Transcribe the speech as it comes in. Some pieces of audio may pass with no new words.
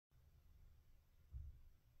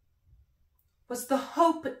Was the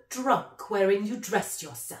hope drunk wherein you dressed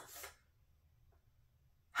yourself?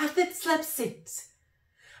 Hath it slept since,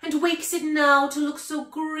 and wakes it now to look so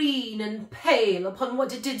green and pale upon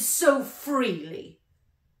what it did so freely?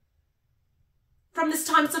 From this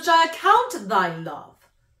time such I account thy love.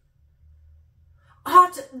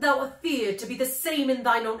 Art thou afeard to be the same in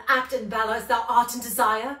thine own act and valour as thou art in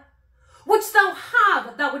desire? Wouldst thou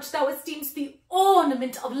have that which thou esteem'st the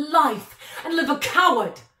ornament of life, and live a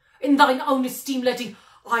coward in thine own esteem, letting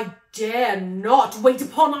I dare not wait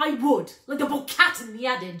upon I would, like the bull cat in the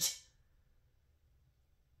adage?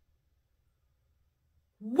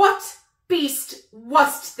 What beast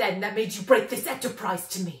wast then that made you break this enterprise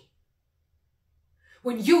to me?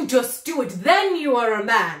 When you durst do it, then you were a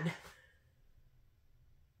man.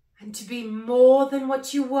 And to be more than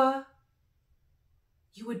what you were,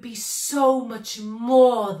 you would be so much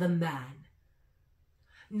more the man.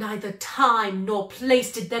 Neither time nor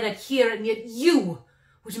place did then adhere, and yet you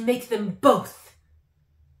would make them both.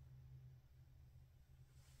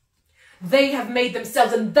 They have made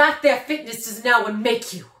themselves, and that their fitness is now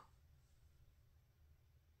unmake you.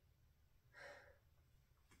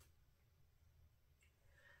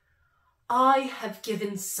 I have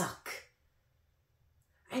given suck,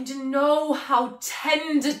 and know how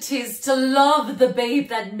tender 'tis to love the babe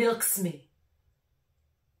that milks me.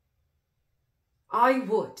 I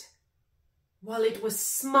would, while it was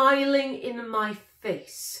smiling in my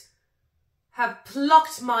face, have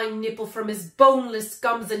plucked my nipple from his boneless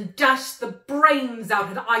gums and dashed the brains out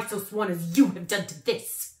had I so sworn as you have done to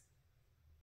this.